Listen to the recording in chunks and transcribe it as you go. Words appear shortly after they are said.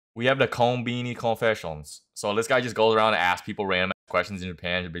We have the Konbini Confessions. So this guy just goes around and asks people random questions in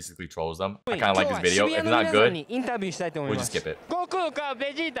Japan and basically trolls them. I kind of like this video. If it's not good, we'll just skip it. Goku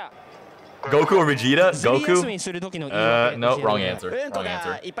or Vegeta? Goku? No, wrong answer. Wrong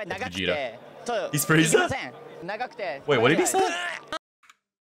answer. It's Vegeta. He's Frieza? Wait, what did he say?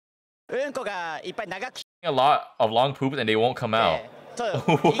 A lot of long poops and they won't come out. These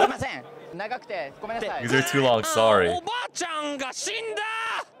are too long, sorry.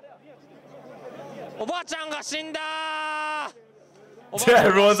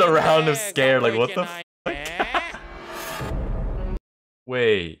 Everyone's around him scared, like what the fuck?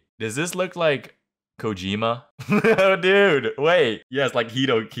 Wait, does this look like Kojima? Dude, wait. Yes, like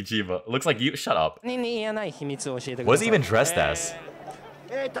Hito Kojima. Looks like you. Shut up. What's he even dressed as?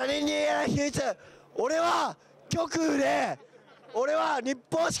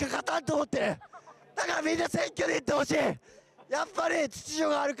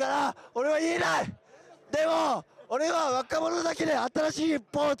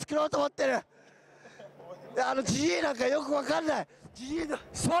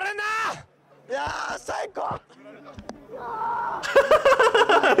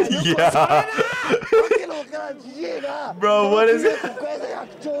 Yeah. Bro, what is it?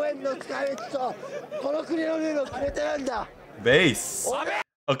 Base.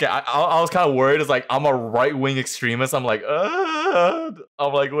 Okay, I was kind of worried. It's like I'm a right-wing extremist. I'm like,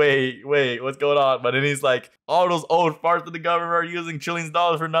 wait, what's going on? But then he's like, all those old farts of the government are using trillions of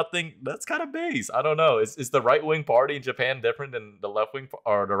dollars for nothing. That's kind of base. I don't know. Is the right-wing party in Japan different than the left-wing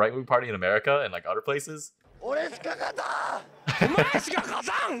or the right-wing party in America and like other places?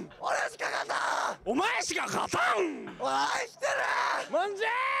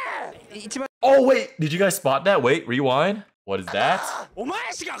 Oh wait, did you guys spot that? Wait, rewind. What is that?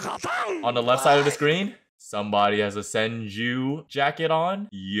 On the left side of the screen, somebody has a Senju jacket on.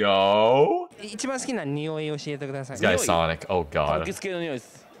 Yo. This guy's Sonic. Oh god.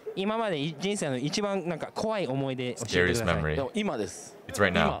 Scariest memory. It's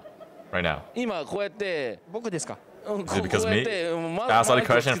right now. Right now. Is it because me? Ask a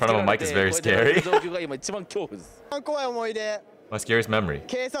question in front of a mic is very scary. My scariest memory.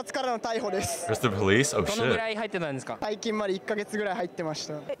 Just the police? Oh shit.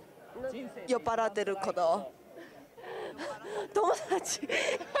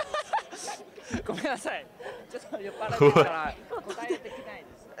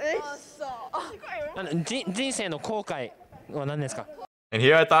 And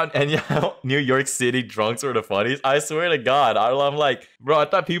here I thought, and yeah, New York City drunks were the funniest. I swear to God, I'm like, bro, I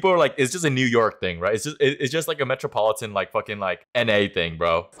thought people were like, it's just a New York thing, right? It's just like a metropolitan, like fucking like NA thing,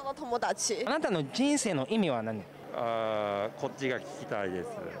 bro.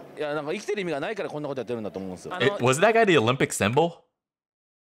 Wasn't that guy the Olympic symbol?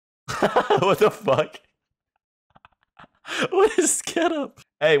 What the fuck? What is get up?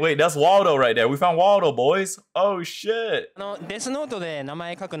 Hey, wait, that's Waldo right there. We found Waldo, boys. Oh shit. Right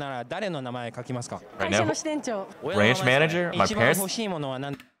now, branch manager? My parents?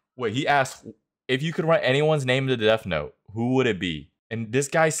 Wait, he asked if you could write anyone's name in the Death Note, who would it be? And this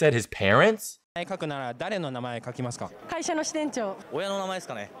guy said his parents? What'd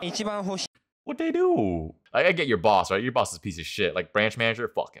they do? I get your boss, right? Your boss is a piece of shit. Like branch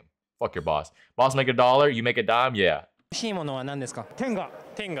manager, fuck him. Fuck your boss. Boss make $1, you make a dime, yeah. Wait, what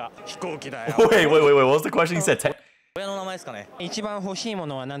was the question? He said What's the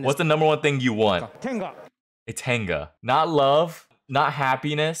 #1 thing you want? A Tenga. Not love, not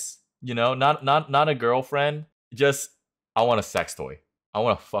happiness, you know, not a girlfriend. Just, I want a sex toy. I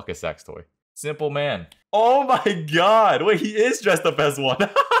want to fuck a sex toy. Simple man. Oh my god. Wait, he is dressed up as one.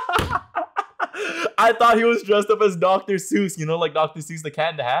 I thought he was dressed up as Dr. Seuss, you know, like Dr. Seuss, the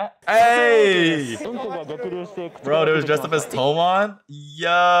cat in the hat. Hey! Bro, they was dressed up as Tomon?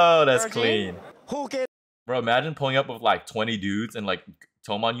 Yo, that's clean. Bro, imagine pulling up with like 20 dudes in like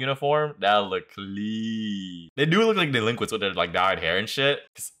Tomon uniform. That'll look clean. They do look like delinquents with their like dyed hair and shit.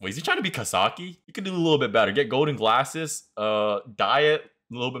 Wait, is he trying to be Kasaki? You can do a little bit better. Get golden glasses, dye it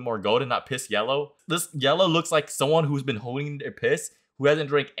a little bit more golden, not piss yellow. This yellow looks like someone who's been holding their piss, who hasn't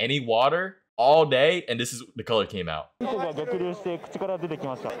drank any water all day, and this is the color came out. Wait,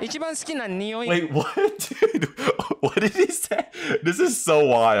 what? Dude, what did he say? This is so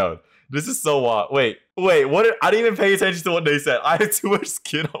wild. This is so wild. Wait, what? I didn't even pay attention to what they said. I had too much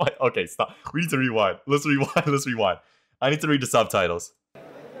skin on my... Okay, stop. We need to rewind. Let's rewind. I need to read the subtitles.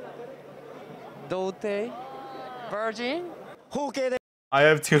 Dote? Virgin? I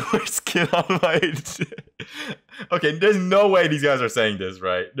have too much skin on my Okay, there's no way these guys are saying this,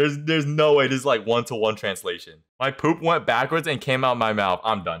 right? There's no way this is like one-to-one translation. My poop went backwards and came out my mouth.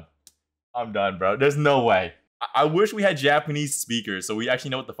 I'm done. I'm done, bro. There's no way. I wish we had Japanese speakers so we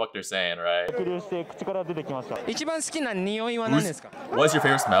actually know what the fuck they're saying, right? What's your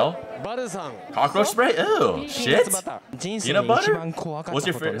favorite smell? Cockroach spray? Ew. Shit. Peanut butter? What's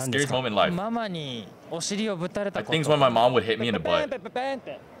your scariest moment in life? I think it's when my mom would hit me in the butt.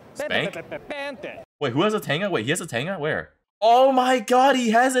 Spank? Wait, who has a tanga? Wait, he has a tanga? Where? Oh my god,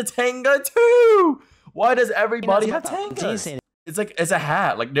 he has a tanga too! Why does everybody have tangas? It's like, it's a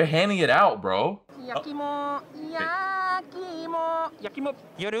hat. Like, they're handing it out, bro. Oh,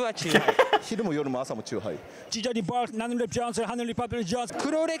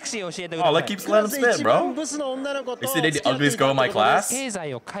 like, keeps letting him spit, bro. They say they're the ugliest girl in my class?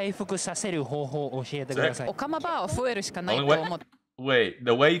 Wait,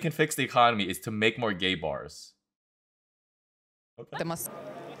 the way you can fix the economy is to make more gay bars. Okay. My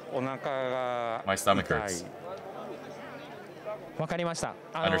stomach hurts. I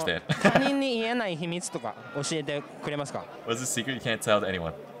understand. What's the secret you can't tell to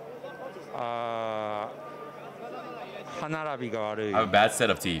anyone? I have a bad set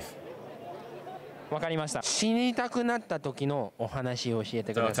of teeth. So tell me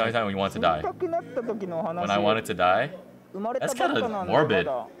time when you want to die. When I wanted to die? That's kind of morbid.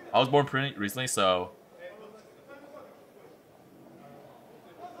 I was born pretty recently, so...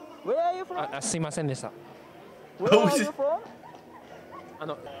 Where are you from? Where are you from?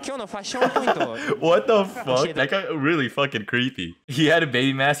 What the fuck? That got really fucking creepy. He had a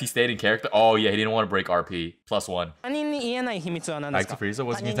baby mask, he stayed in character. Oh yeah, he didn't want to break RP. +1. Active Frieza?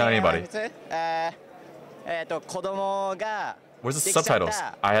 What can you tell anybody? Where's the subtitles?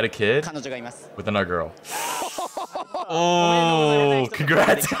 I had a kid with another girl. Oh,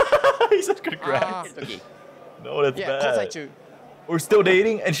 congrats. He said congrats. No, that's bad. We're still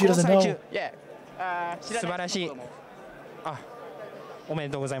dating and she doesn't know. Yeah. Thank you.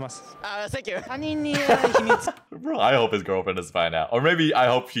 Bro, I hope his girlfriend doesn't find out. Or maybe I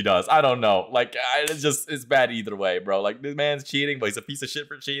hope she does. I don't know. Like, it's bad either way, bro. Like, this man's cheating, but he's a piece of shit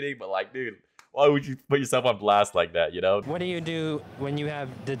for cheating. But like, dude, why would you put yourself on blast like that, you know? What do you do when you have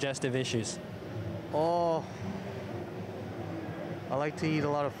digestive issues? Oh, I like to eat a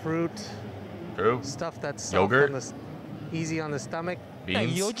lot of fruit. True. Stuff that's yogurt. Easy on the stomach.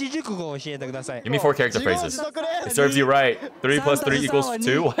 Beans. Give me 4 character phrases. It serves you right. 3 + 3 =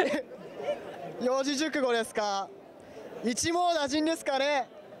 2. What?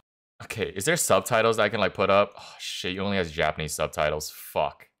 Okay, is there subtitles I can like put up? Oh shit, he only has Japanese subtitles.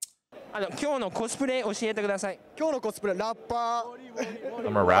 Fuck. I'm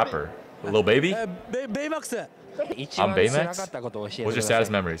a rapper. Lil Baby? I'm Baymax? What's your saddest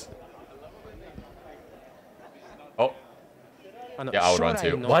memories? Oh. Yeah, I would run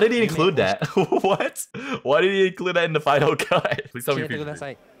too. Why did he include that? What? Why did he include that in the final cut? Please tell me your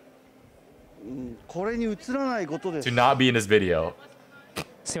future. To not be in this video.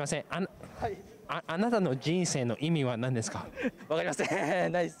 Oh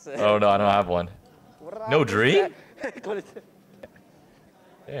no, I don't have one. No dream?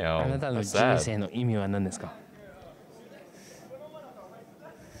 Damn, that's sad.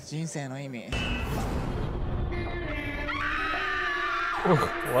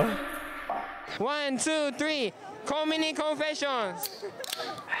 What? 1, 2, 3. Community confessions.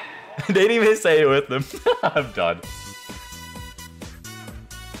 They didn't even say it with them. I'm done.